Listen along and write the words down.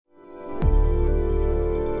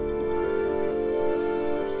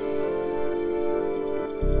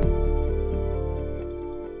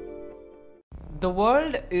The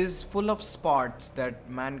world is full of spots that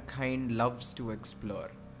mankind loves to explore.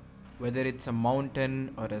 Whether it's a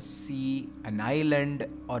mountain or a sea, an island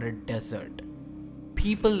or a desert.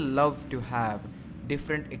 People love to have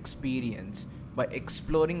different experience by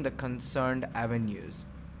exploring the concerned avenues.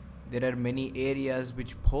 There are many areas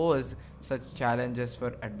which pose such challenges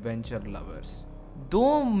for adventure lovers.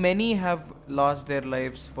 Though many have lost their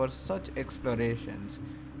lives for such explorations,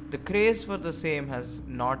 the craze for the same has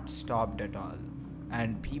not stopped at all,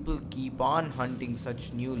 and people keep on hunting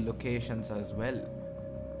such new locations as well.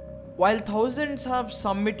 While thousands have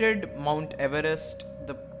summited Mount Everest,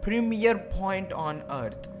 the premier point on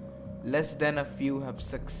Earth, less than a few have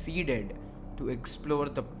succeeded to explore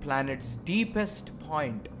the planet's deepest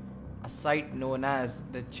point, a site known as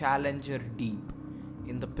the Challenger Deep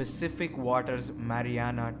in the Pacific waters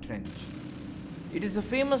Mariana Trench. It is a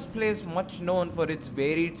famous place much known for its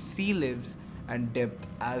varied sea lives and depth,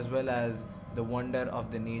 as well as the wonder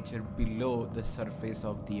of the nature below the surface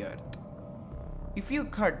of the earth. If you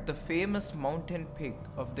cut the famous mountain peak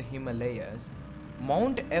of the Himalayas,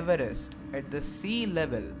 Mount Everest at the sea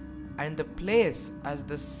level, and the place as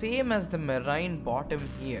the same as the marine bottom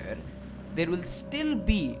here, there will still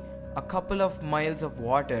be a couple of miles of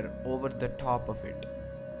water over the top of it.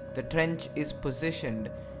 The trench is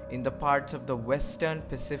positioned in the parts of the western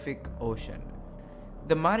Pacific Ocean.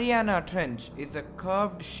 The Mariana Trench is a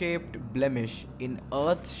curved shaped blemish in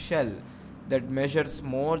Earth's shell that measures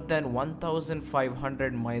more than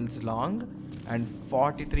 1,500 miles long and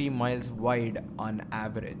 43 miles wide on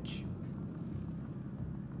average.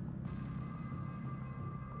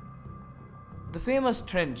 The famous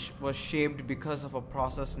trench was shaped because of a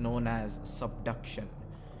process known as subduction.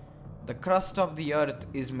 The crust of the earth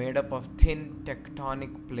is made up of thin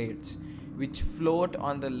tectonic plates which float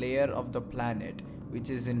on the layer of the planet which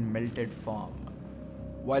is in melted form.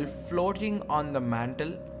 While floating on the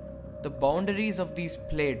mantle, the boundaries of these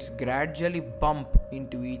plates gradually bump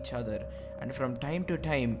into each other and from time to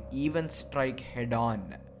time even strike head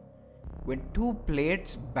on. When two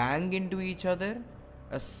plates bang into each other,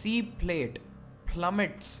 a sea plate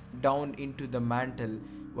plummets down into the mantle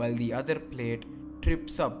while the other plate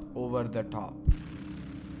trips up over the top.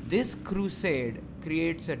 This crusade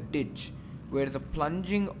creates a ditch where the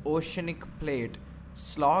plunging oceanic plate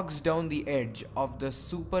slogs down the edge of the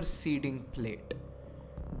superseding plate.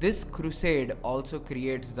 This crusade also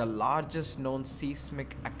creates the largest known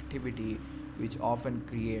seismic activity, which often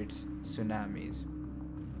creates tsunamis.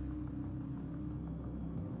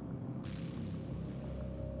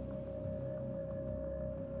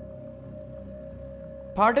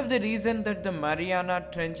 Part of the reason that the Mariana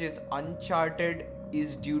Trench is uncharted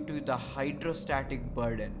is due to the hydrostatic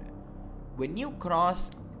burden. When you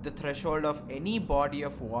cross the threshold of any body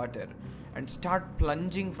of water and start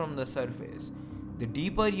plunging from the surface, the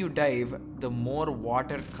deeper you dive, the more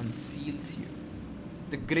water conceals you.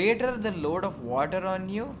 The greater the load of water on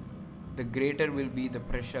you, the greater will be the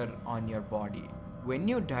pressure on your body. When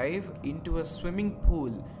you dive into a swimming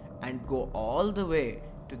pool and go all the way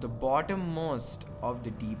to the bottommost of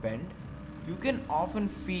the deep end, you can often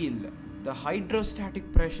feel the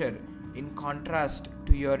hydrostatic pressure in contrast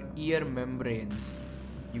to your ear membranes.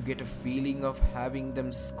 You get a feeling of having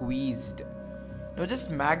them squeezed. Now just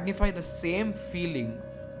magnify the same feeling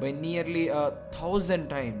by nearly 1,000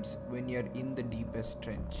 times when you're in the deepest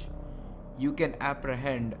trench. You can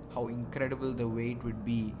apprehend how incredible the weight would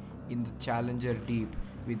be in the Challenger Deep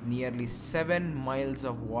with nearly 7 miles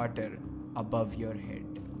of water above your head.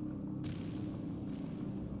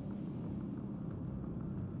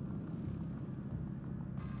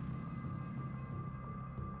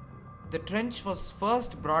 The trench was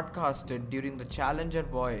first broadcasted during the Challenger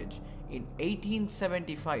voyage in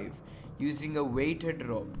 1875 using a weighted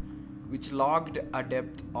rope, which logged a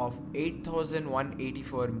depth of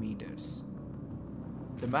 8,184 meters.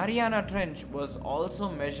 The Mariana Trench was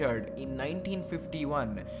also measured in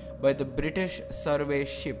 1951 by the British survey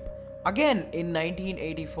ship. Again in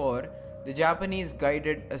 1984, the Japanese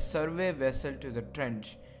guided a survey vessel to the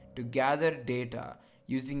trench to gather data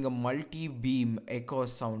using a multi-beam echo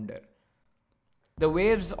sounder. The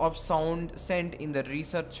waves of sound sent in the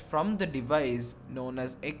research from the device known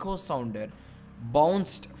as echo sounder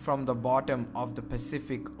bounced from the bottom of the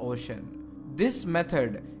Pacific Ocean. This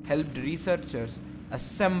method helped researchers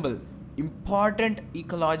assemble important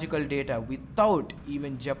ecological data without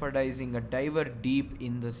even jeopardizing a diver deep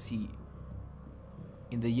in the sea.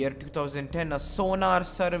 In the year 2010, a sonar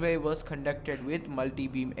survey was conducted with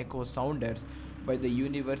multi-beam echo sounders by the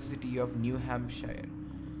University of New Hampshire.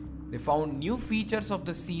 They found new features of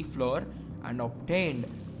the sea floor and obtained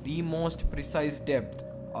the most precise depth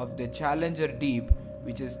of the Challenger Deep,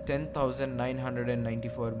 which is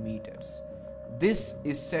 10,994 meters. This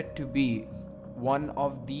is said to be one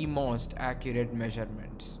of the most accurate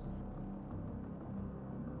measurements.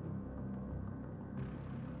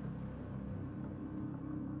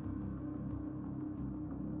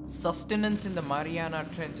 Sustenance in the Mariana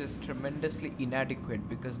Trench is tremendously inadequate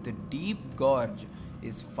because the deep gorge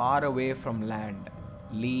is far away from land.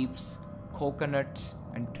 Leaves, coconuts,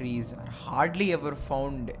 and trees are hardly ever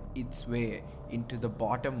found its way into the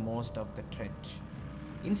bottommost of the trench.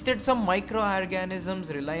 Instead, some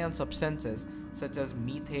microorganisms rely on substances such as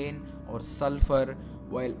methane or sulfur,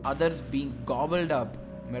 while others being gobbled up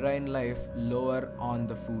marine life lower on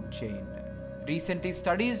the food chain. Recently,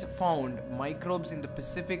 studies found microbes in the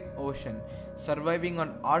Pacific Ocean surviving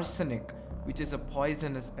on arsenic, which is a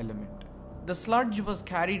poisonous element. The sludge was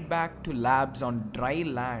carried back to labs on dry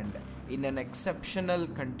land in an exceptional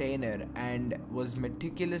container and was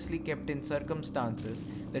meticulously kept in circumstances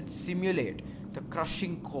that simulate the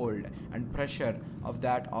crushing cold and pressure of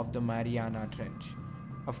that of the Mariana Trench.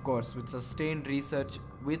 Of course, with sustained research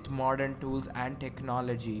with modern tools and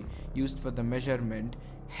technology used for the measurement,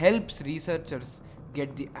 helps researchers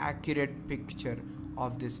get the accurate picture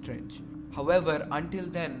of this trench. However, until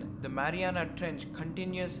then, the Mariana Trench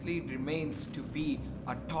continuously remains to be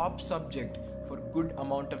a top subject for good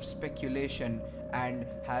amount of speculation and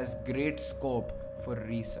has great scope for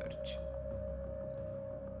research.